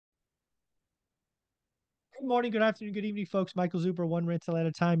Good morning, good afternoon, good evening, folks. Michael Zuber, one rental at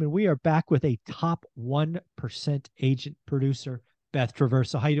a time, and we are back with a top 1% agent producer, Beth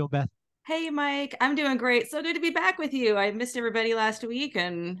Traverso. How you doing, Beth? Hey, Mike, I'm doing great. So good to be back with you. I missed everybody last week,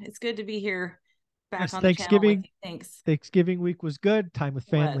 and it's good to be here back Yes, on the channel with Thanksgiving you. Thanks. Thanksgiving week was good, time with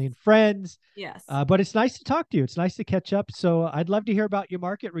It was. family and friends. Yes. But it's nice to talk to you. It's nice to catch up. So I'd love to hear about your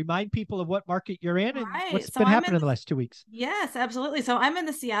market. Remind people of what market you're in and Right. what's been happening in the last 2 weeks. Yes, absolutely. So I'm in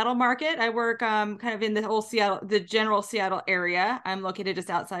the Seattle market. I work kind of in the whole Seattle, the general Seattle area. I'm located just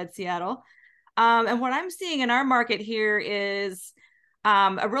outside Seattle. And what I'm seeing in our market here is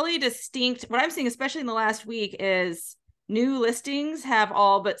a really distinct, what I'm seeing, especially in the last week, is new listings have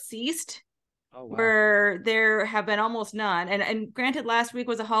all but ceased, Oh, wow. where there have been almost none. And granted, last week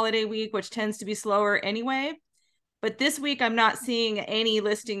was a holiday week, which tends to be slower anyway. But this week, I'm not seeing any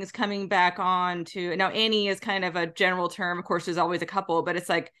listings coming back on to now. Any is kind of a general term. Of course, there's always a couple, but it's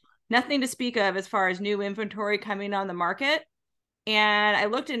like nothing to speak of as far as new inventory coming on the market. And I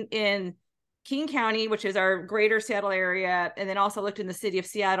looked in King County, which is our greater Seattle area, and then also looked in the city of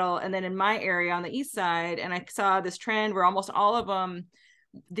Seattle, and then in my area on the east side, and I saw this trend where almost all of them,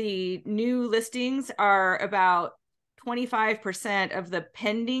 the new listings are about 25% of the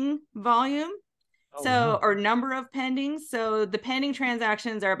pending volume. Oh, So, wow. or number of pendings. So the pending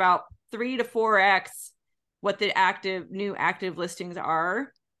transactions are about 3 to 4x what the new active listings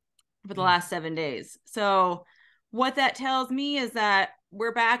are for the Mm. last 7 days. So what that tells me is that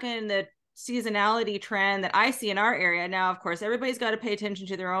we're back in the seasonality trend that I see in our area. Now, of course, everybody's got to pay attention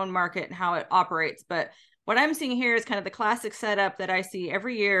to their own market and how it operates. But what I'm seeing here is kind of the classic setup that I see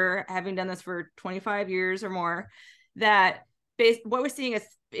every year, having done this for 25 years or more, that what we're seeing is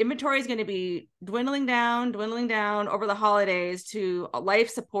inventory is going to be dwindling down over the holidays to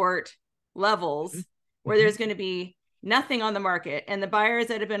life support Mhm. levels where Mhm. there's going to be nothing on the market. And the buyers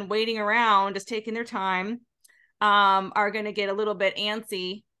that have been waiting around, just taking their time, are going to get a little bit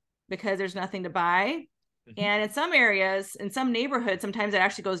antsy because there's nothing to buy. Mhm. And in some areas, in some neighborhoods, sometimes it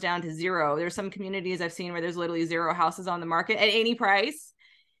actually goes down to zero. There's some communities I've seen where there's literally zero houses on the market at any price.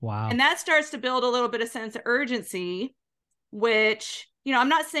 And Wow. that starts to build a little bit of sense of urgency, which, I'm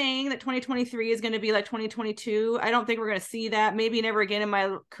not saying that 2023 is going to be like 2022. I don't think we're going to see that. Maybe never again in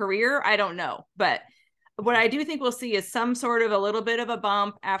my career. I don't know. But what Mhm. I do think we'll see is some sort of a little bit of a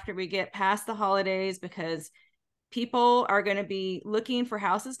bump after we get past the holidays, because people are going to be looking for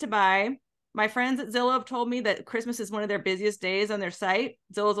houses to buy. My friends at Zillow have told me that Christmas is one of their busiest days on their site.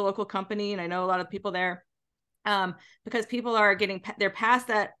 Zillow is a local company, and I know a lot of people there, because people are they're past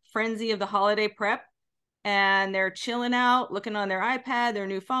that frenzy of the holiday prep, and they're chilling out, looking on their iPad, their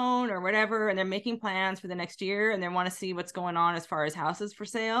new phone, or whatever, and they're making plans for the next year, and they want to see what's going on as far as houses for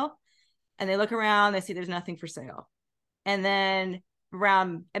sale. And they look around, they see there's nothing for sale. And then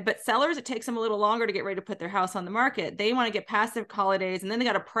but sellers, it takes them a little longer to get ready to put their house on the market. They want to get past the holidays, and then they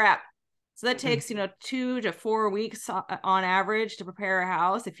got to prep. So that Mhm. takes, 2 to 4 weeks on average to prepare a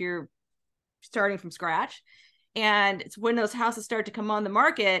house if you're starting from scratch. And it's when those houses start to come on the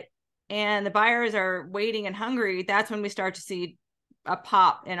market and the buyers are waiting and hungry, that's when we start to see a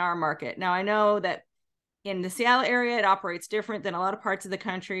pop in our market. Now, I know that in the Seattle area, it operates different than a lot of parts of the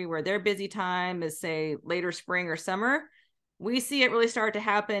country where their busy time is, say, later spring or summer. We see it really start to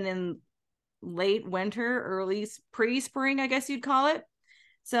happen in late winter, early pre-spring, I guess you'd call it.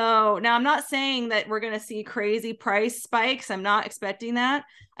 So now I'm not saying that we're going to see crazy price spikes. I'm not expecting that.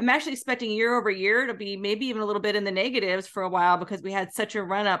 I'm actually expecting year over year to be maybe even a little bit in the negatives for a while, because we had such a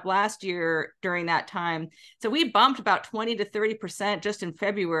run up last year during that time. So we bumped about 20 to 30% just in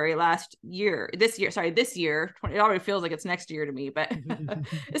February last year. This year. It already feels like it's next year to me, but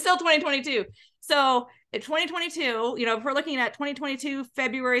it's still 2022. So in 2022, if we're looking at 2022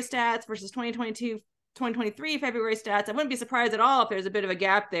 February stats versus 2023 February stats, I wouldn't be surprised at all if there's a bit of a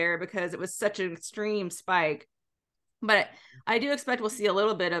gap there, because it was such an extreme spike. But I do expect we'll see a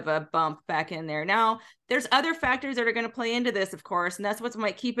little bit of a bump back in there. Now, there's other factors that are going to play into this, of course, and that's what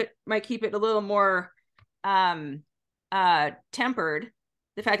might keep it a little more tempered.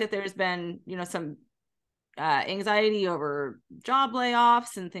 The fact that there's been, some anxiety over job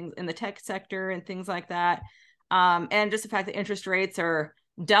layoffs and things in the tech sector and things like that. And just the fact that interest rates are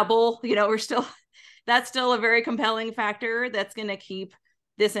double, we're still, that's still a very compelling factor that's going to keep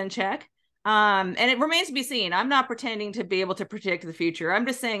this in check. And it remains to be seen. I'm not pretending to be able to predict the future. I'm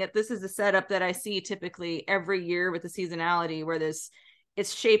just saying that this is the setup that I see typically every year with the seasonality, where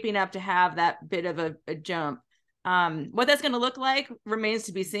it's shaping up to have that bit of a jump. What that's going to look like remains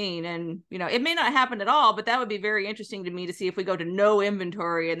to be seen. And, it may not happen at all, but that would be very interesting to me to see if we go to no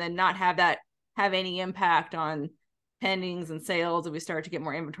inventory and then not have any impact on pendings and sales, if we start to get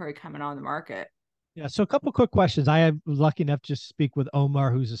more inventory coming on the market. Yeah. So a couple quick questions. I am lucky enough to just speak with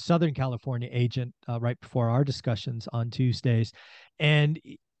Omar, who's a Southern California agent, right before our discussions on Tuesdays. And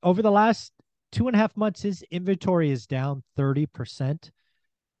over the last 2.5 months, his inventory is down 30%.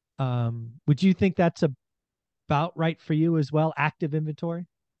 Would you think that's about right for you as well? Active inventory?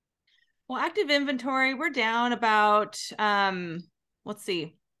 Well, active inventory, we're down about let's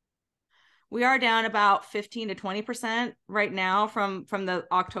see. We are down about 15 to 20% right now from the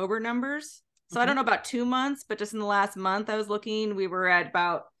October numbers. So I Okay. don't know about 2 months, but just in the last month I was looking, we were at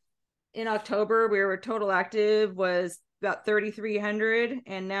about in October, we were total active was about 3,300,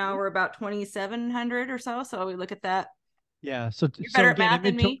 and now we're about 2,700 or so. So we look at that. Yeah. So You're so better at again, math than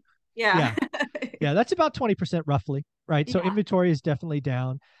inventory. me. Yeah. Yeah. Yeah, that's about 20% roughly, right? So Yeah. inventory is definitely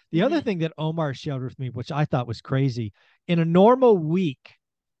down. The other Mm-hmm. thing that Omar shared with me, which I thought was crazy, in a normal week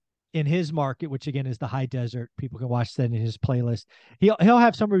in his market, which again is the high desert, people can watch that in his playlist. He'll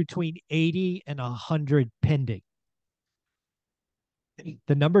have somewhere between 80 and 100 pending.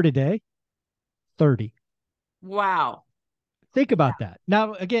 The number today, 30. Wow. Think Yeah. about that.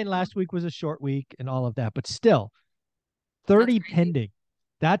 Now, again, last week was a short week and all of that, but still That's 30 crazy. pending.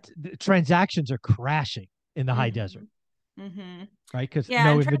 That transactions are crashing in the high desert, Mm-hmm. Mm-hmm. right? Because Yeah,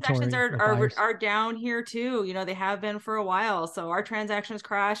 no and transactions inventory, are, no are buyers. are down here too. You know, they have been for a while. So our transactions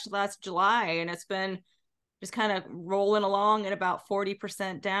crashed last July, and it's been just kind of rolling along at about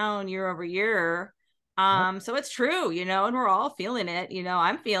 40% down year over year. Yep. So it's true, and we're all feeling it.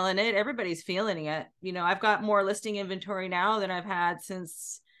 I'm feeling it. Everybody's feeling it. I've got more listing inventory now than I've had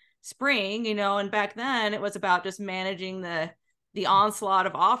since spring, and back then it was about just managing the onslaught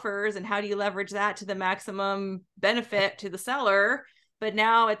of offers and how do you leverage that to the maximum Yep. benefit to the seller. But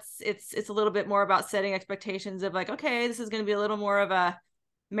now it's a little bit more about setting expectations of like, okay, this is going to be a little more of a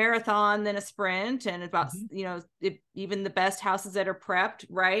marathon than a sprint, and about Mhm. even the best houses that are prepped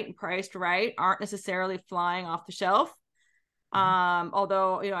right and priced right aren't necessarily flying off the shelf. Mhm.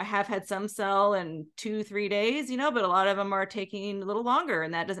 Although I have had some sell in 2-3 days, but a lot of them are taking a little longer,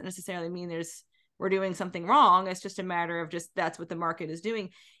 and that doesn't necessarily mean we're doing something wrong. It's just a matter of just that's what the market is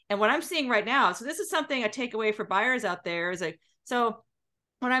doing. And what I'm seeing right now, so this is something a takeaway for buyers out there is like, so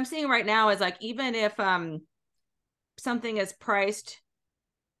what I'm seeing right now is like, even if something is priced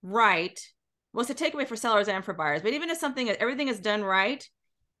right, well, it's a takeaway for sellers and for buyers, but even if everything is done right,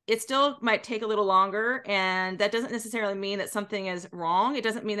 it still might take a little longer. And that doesn't necessarily mean that something is wrong. It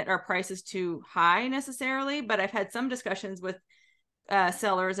doesn't mean that our price is too high necessarily, but I've had some discussions with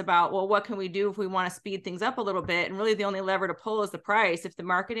sellers about, well, what can we do if we want to speed things up a little bit? And really the only lever to pull is the price. If the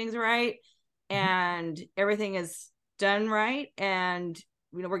marketing's right Mhm. and everything is done right, and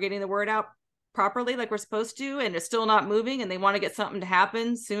we're getting the word out properly like we're supposed to, and it's still not moving and they want to get something to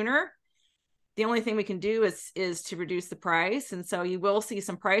happen sooner, the only thing we can do is to reduce the price. And so you will see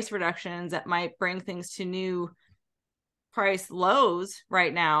some price reductions that might bring things to new price lows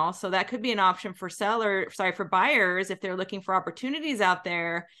right now. So that could be an option for for buyers if they're looking for opportunities out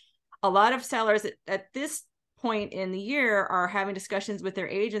there. A lot of sellers at this point in the year are having discussions with their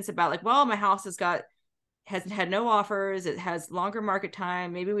agents about like, well, my house has had no offers, it has longer market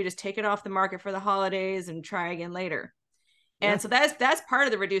time, maybe we just take it off the market for the holidays and try again later. Yeah, And so that's part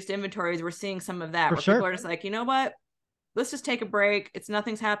of the reduced inventories. We're seeing some of that for where people sure. are just like, you know what, let's just take a break. It's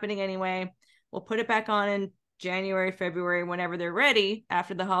nothing's happening anyway. We'll put it back on in January, February, whenever they're ready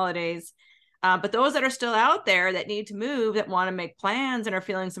after the holidays. But those that are still out there that need to move, that want to make plans and are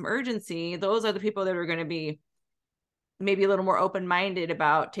feeling some urgency, those are the people that are going to be maybe a little more open minded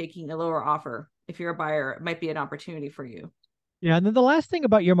about taking a lower offer. If you're a buyer, it might be an opportunity for you. Yeah, and then the last thing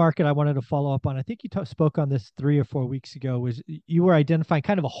about your market I wanted to follow up on, I think you spoke on this 3 or 4 weeks ago, was you were identifying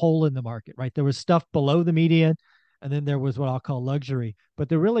kind of a hole in the market, right? There was stuff below the median, and then there was what I'll call luxury, but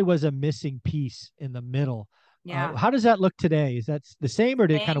there really was a missing piece in the middle. Yeah. How does that look today? Is that the same, or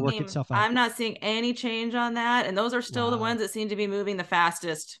did it kind of work Same. itself out? I'm not seeing any change on that. And those are still the Wow, ones that seem to be moving the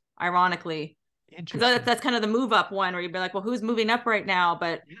fastest, ironically. Because interesting. that's kind of the move up one where you'd be like, well, who's moving up right now?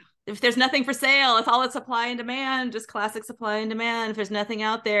 But Yeah. if there's nothing for sale, it's all it's supply and demand, just classic supply and demand. If there's nothing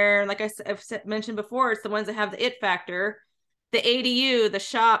out there, like I've mentioned before, it's the ones that have the it factor, the ADU, the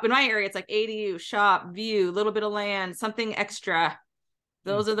shop. In my area, it's like ADU, shop, view, a little bit of land, something extra. Hmm.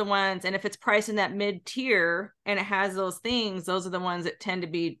 Those are the ones. And if it's priced in that mid tier and it has those things, those are the ones that tend to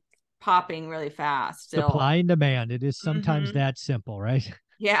be popping really fast still. Supply and demand. It is sometimes Mm-hmm. that simple, right?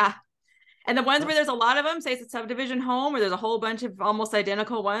 Yeah. And the ones Well, where there's a lot of them, say it's a subdivision home where there's a whole bunch of almost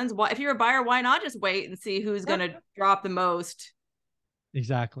identical ones. Why, if you're a buyer, why not just wait and see who's going yep. to drop the most?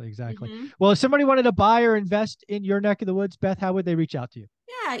 Exactly, exactly. Mm-hmm. Well, if somebody wanted to buy or invest in your neck of the woods, Beth, how would they reach out to you?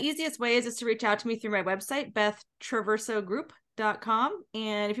 Yeah, easiest way is just to reach out to me through my website, bethtraversogroup.com. bethbrook.com.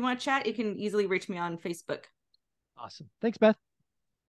 And if you want to chat, you can easily reach me on Facebook. Awesome. Thanks, Beth.